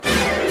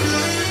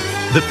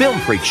The Film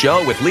Freak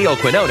Show with Leo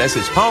Quinones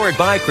is powered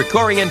by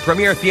Krikorian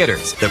Premier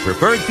Theaters, the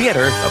preferred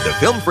theater of the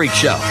Film Freak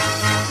Show.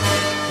 Oh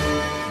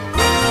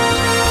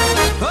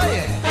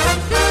yeah,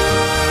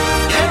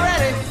 get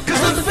ready,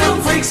 'cause the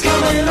Film Freak's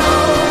coming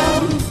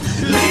on.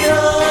 Leo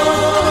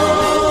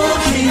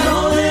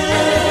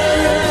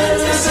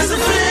Quinones, this is the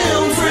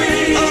Film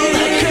Freak. Oh,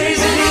 that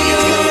crazy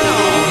Leo's going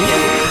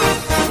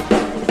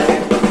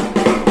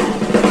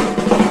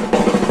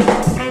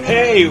on, yeah.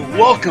 Hey,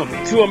 welcome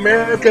to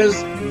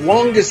America's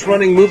longest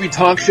running movie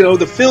talk show,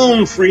 the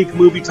Film Freak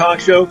Movie Talk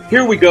Show.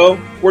 Here we go.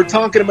 We're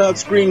talking about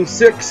Scream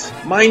 6.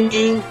 My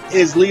name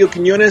is Leo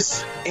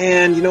Quinones,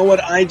 and you know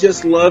what? I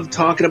just love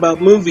talking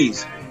about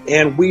movies.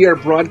 And we are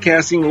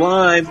broadcasting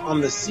live on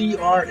the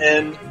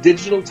CRN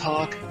Digital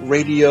Talk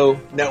Radio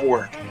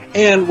Network.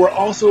 And we're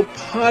also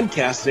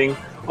podcasting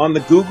on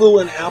the Google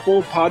and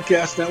Apple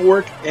Podcast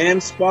Network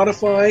and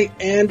Spotify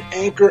and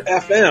Anchor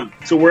FM.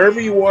 So wherever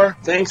you are,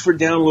 thanks for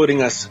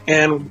downloading us.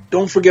 And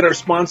don't forget our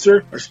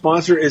sponsor. Our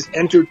sponsor is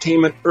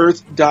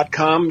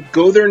EntertainmentEarth.com.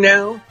 Go there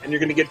now, and you're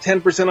going to get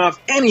 10% off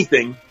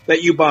anything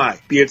that you buy,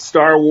 be it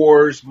Star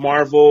Wars,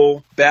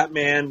 Marvel,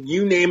 Batman,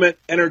 you name it,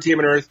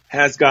 Entertainment Earth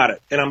has got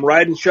it. And I'm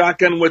riding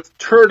shotgun with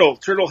Turtle.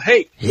 Turtle,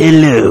 hey.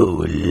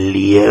 Hello,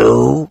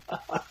 Leo.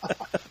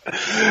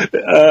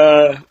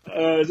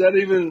 Is that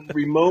even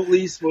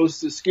remotely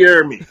supposed to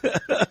scare me?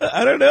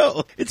 I don't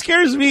know. It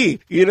scares me,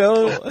 you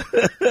know.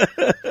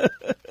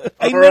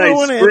 I All never right,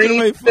 want to answer Scream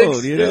my 6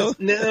 phone, you know. is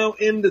now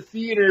in the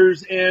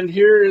theaters, and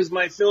here is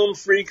my Film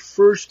Freak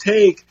first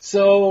take.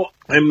 So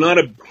I'm not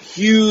a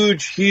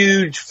huge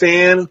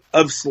fan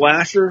of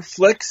slasher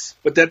flicks,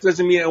 but that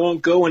doesn't mean I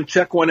won't go and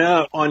check one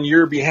out on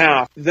your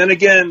behalf. Then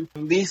again,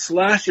 these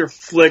slasher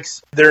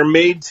flicks, they're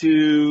made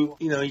to,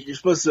 you know, you're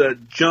supposed to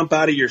jump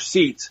out of your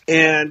seats.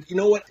 And you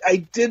know what? I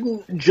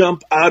didn't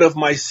jump out of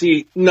my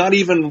seat, not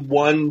even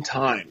one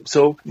time.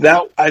 So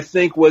that, I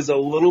think, was a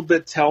little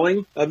bit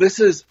telling. This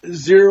is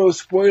zero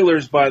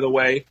spoilers, by the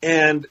way.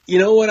 And you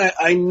know what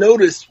I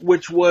noticed,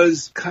 which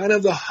was kind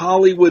of the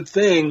Hollywood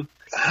thing.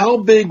 How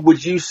big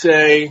would you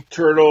say,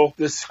 Turtle,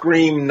 the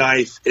Scream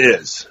knife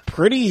is?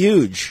 Pretty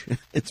huge.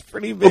 It's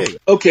pretty big.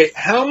 Okay,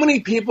 how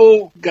many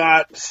people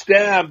got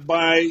stabbed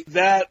by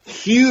that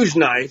huge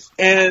knife,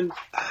 and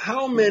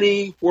how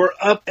many were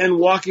up and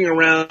walking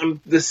around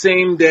the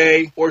same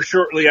day or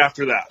shortly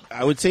after that?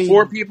 I would say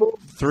 4 people?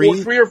 Three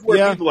or four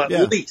people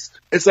at least.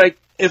 It's like,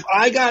 if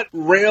I got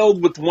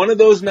railed with one of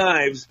those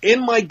knives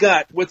in my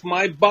gut with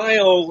my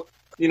bile,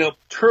 you know,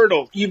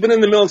 Turtle, you've been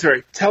in the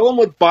military. Tell them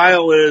what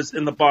bile is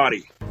in the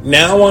body.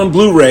 Now on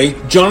Blu-ray,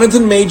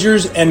 Jonathan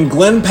Majors and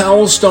Glenn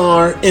Powell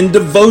star in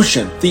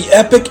Devotion, the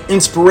epic,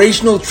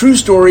 inspirational true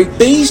story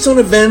based on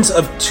events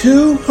of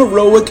 2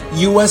 heroic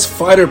U.S.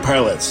 fighter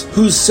pilots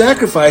whose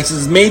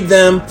sacrifices made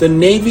them the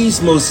Navy's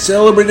most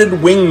celebrated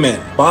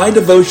wingmen. Buy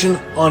Devotion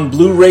on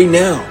Blu-ray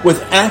now with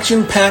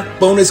action-packed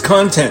bonus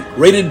content,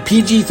 rated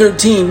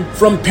PG-13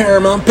 from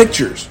Paramount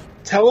Pictures.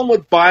 Tell them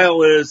what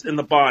bile is in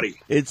the body.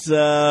 It's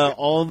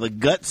all the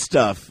gut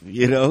stuff,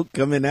 you know,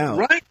 coming out.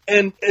 Right?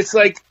 And it's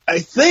like, I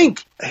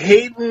think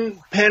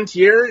Hayden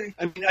Panettiere,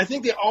 I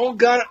think they all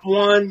got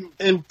one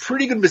in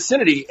pretty good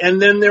vicinity,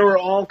 and then they were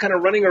all kind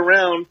of running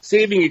around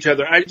saving each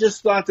other. I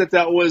just thought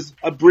that was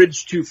a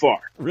bridge too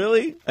far.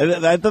 Really?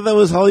 I thought that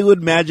was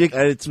Hollywood magic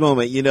at its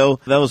moment, you know?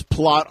 That was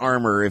plot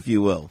armor, if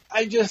you will.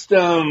 I just,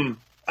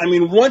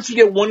 once you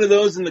get one of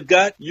those in the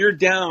gut, you're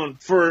down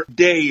for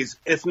days,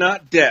 if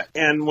not dead.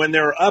 And when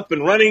they're up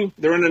and running,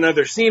 they're in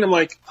another scene. I'm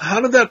like, how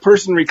did that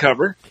person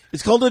recover?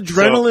 It's called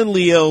adrenaline,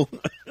 Leo.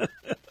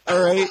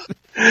 All right.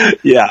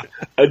 Yeah,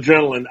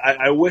 adrenaline.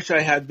 I wish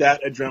I had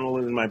that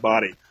adrenaline in my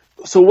body.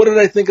 So what did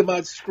I think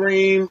about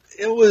Scream?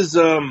 It was,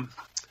 I'm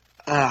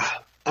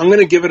going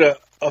to give it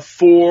a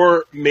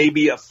 4,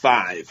 maybe a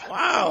 5.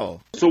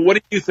 Wow. So what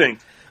do you think?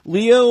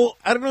 Leo,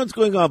 I don't know what's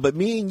going on, but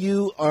me and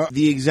you are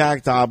the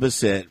exact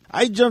opposite.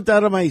 I jumped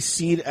out of my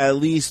seat at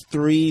least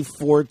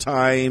 3-4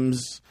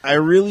 times. I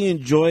really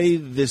enjoy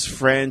this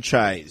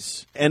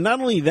franchise. And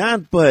not only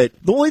that, but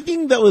the only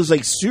thing that was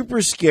like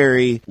super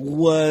scary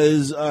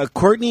was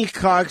Courtney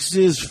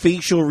Cox's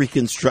facial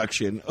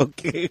reconstruction,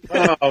 okay?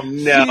 Oh,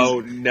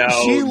 no.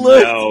 She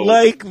looked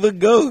like the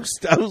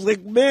ghost. I was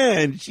like,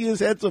 man, she has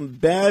had some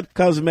bad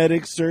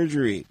cosmetic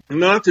surgery.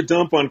 Not to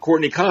dump on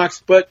Courtney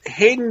Cox, but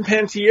Hayden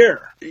Panettiere.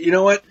 You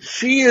know what?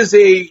 She is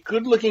a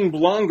good-looking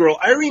blonde girl.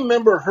 I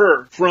remember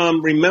her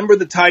from Remember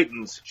the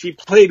Titans. She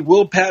played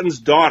Will Patton's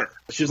daughter.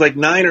 She was like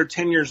 9 or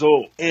 10 years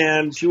old.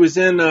 And she was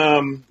in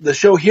the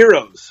show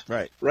Heroes.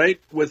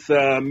 Right? With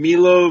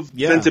Milo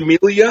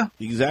Ventimiglia.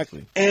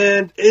 Exactly.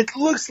 And it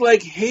looks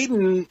like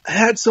Hayden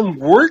had some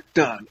work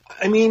done.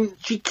 I mean,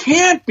 she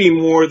can't be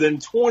more than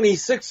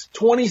 26,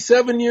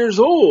 27 years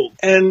old.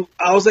 And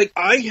I was like,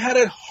 I had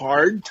a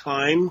hard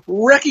time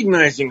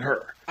recognizing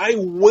her. I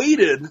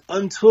waited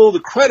until the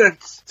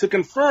credits to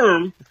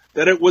confirm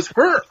that it was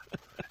her.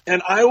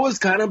 And I was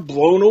kind of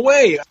blown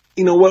away.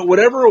 You know,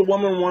 whatever a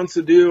woman wants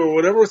to do or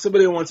whatever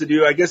somebody wants to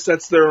do, I guess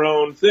that's their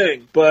own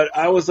thing. But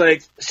I was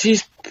like,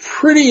 she's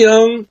pretty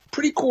young,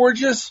 pretty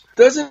gorgeous.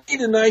 Doesn't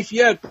need a knife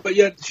yet, but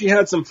yet she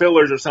had some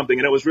fillers or something,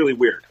 and it was really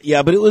weird.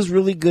 Yeah, but it was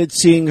really good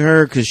seeing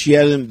her because she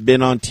hadn't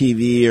been on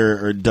TV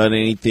or done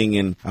anything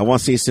in, I want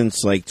to say,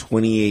 since like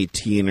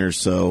 2018 or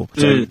so.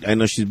 So I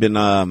know she's been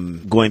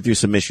going through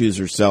some issues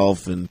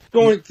herself. And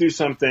going through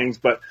some things,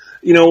 but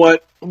you know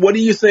what? What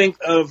do you think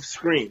of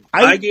Scream?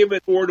 I gave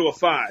it 4 to a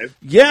 5.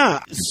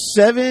 Yeah,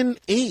 7,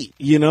 8,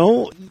 you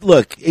know?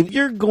 Look, if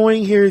you're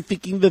going here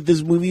thinking that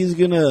this movie is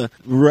going to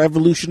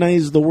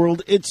revolutionize the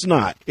world, it's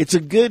not. It's a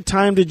good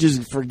time to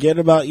just forget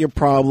about your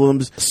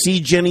problems. See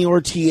Jenny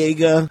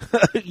Ortega,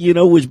 you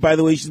know, which, by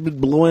the way, she's been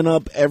blowing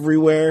up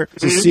everywhere.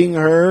 So seeing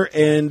her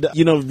and,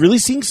 you know, really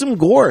seeing some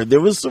gore.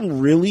 There was some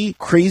really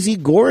crazy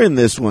gore in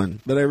this one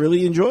that I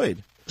really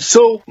enjoyed.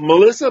 So,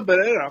 Melissa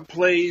Barrera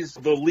plays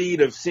the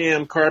lead of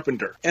Sam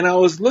Carpenter. And I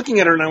was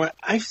looking at her and I went,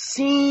 I've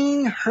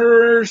seen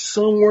her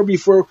somewhere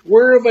before.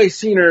 Where have I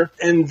seen her?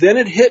 And then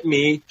it hit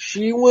me.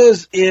 She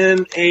was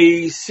in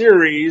a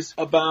series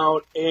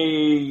about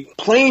a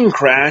plane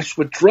crash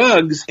with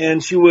drugs,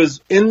 and she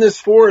was in this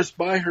forest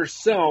by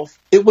herself.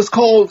 It was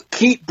called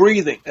Keep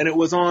Breathing, and it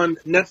was on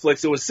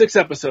Netflix. It was 6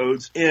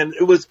 episodes, and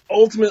it was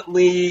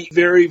ultimately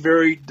very,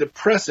 very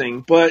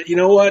depressing. But you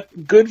know what?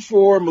 Good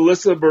for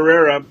Melissa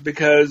Barrera,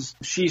 because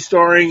she's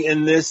starring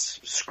in this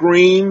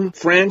Scream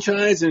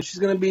franchise, and she's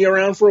going to be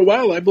around for a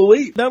while, I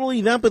believe. Not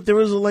only that, but there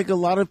was like a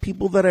lot of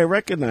people that I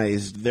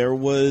recognized. There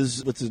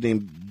was, what's his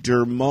name?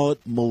 Dermot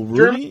Mulroney?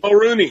 Dermot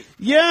Mulroney.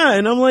 Yeah,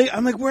 and I'm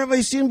like, where have I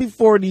seen him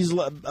before? And he's,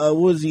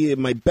 was he at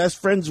my best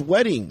friend's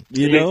wedding?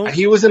 You know,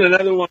 he was in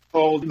another one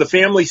called The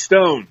Family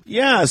Stone.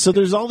 Yeah, so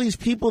there's all these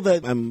people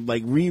that I'm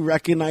like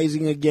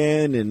re-recognizing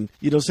again, and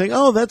you know, saying,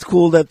 oh, that's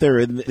cool that they're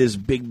in this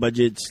big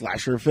budget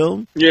slasher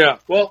film. Yeah,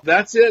 well,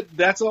 that's it.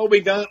 That's all we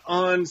got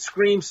on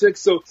Scream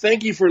 6. So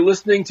thank you for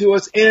listening to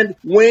us. And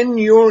when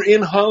you're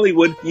in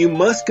Hollywood, you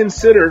must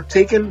consider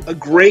taking a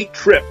great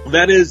trip.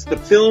 That is the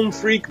Film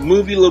Freak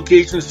Movie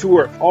Locations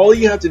Tour. All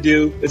you have to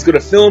do is go to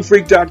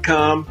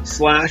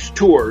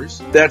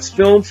filmfreak.com/tours. That's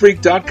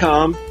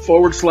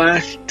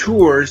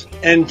filmfreak.com/tours,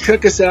 and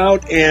check us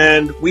out,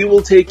 and we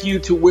will take you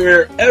to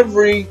where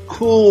every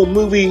cool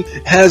movie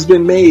has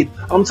been made.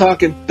 I'm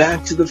talking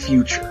Back to the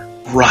Future,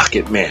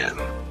 Rocket Man,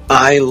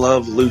 I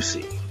Love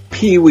Lucy,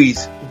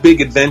 Pee-wee's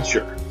Big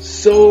Adventure.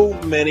 So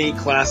many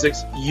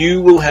classics.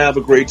 You will have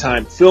a great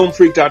time.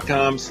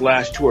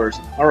 filmfreak.com/tours.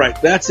 All right,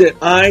 that's it.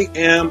 I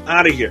am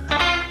out of here.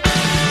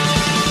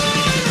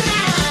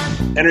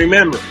 And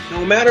remember,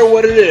 no matter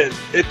what it is,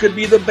 it could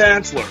be The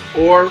Bachelor,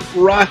 or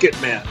Rocket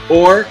Man,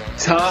 or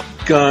Top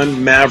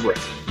Gun Maverick.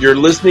 You're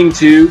listening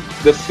to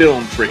The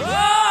Film Freak.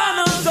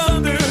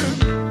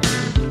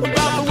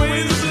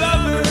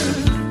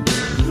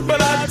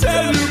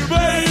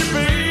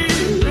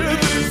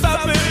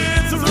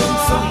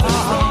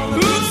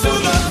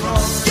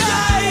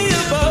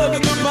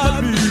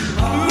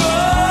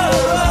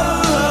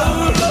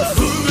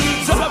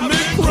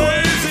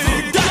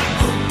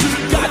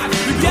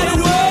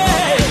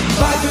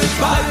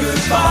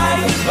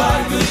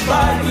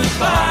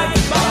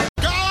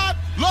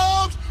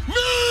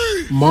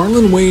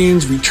 Marlon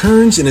Wayans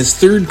returns in his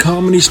 3rd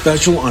comedy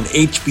special on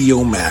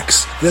HBO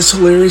Max. This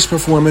hilarious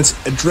performance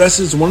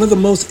addresses one of the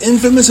most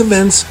infamous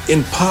events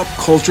in pop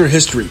culture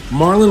history.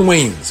 Marlon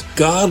Wayans,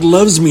 God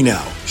Loves Me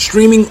Now,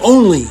 streaming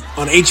only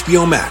on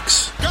HBO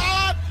Max.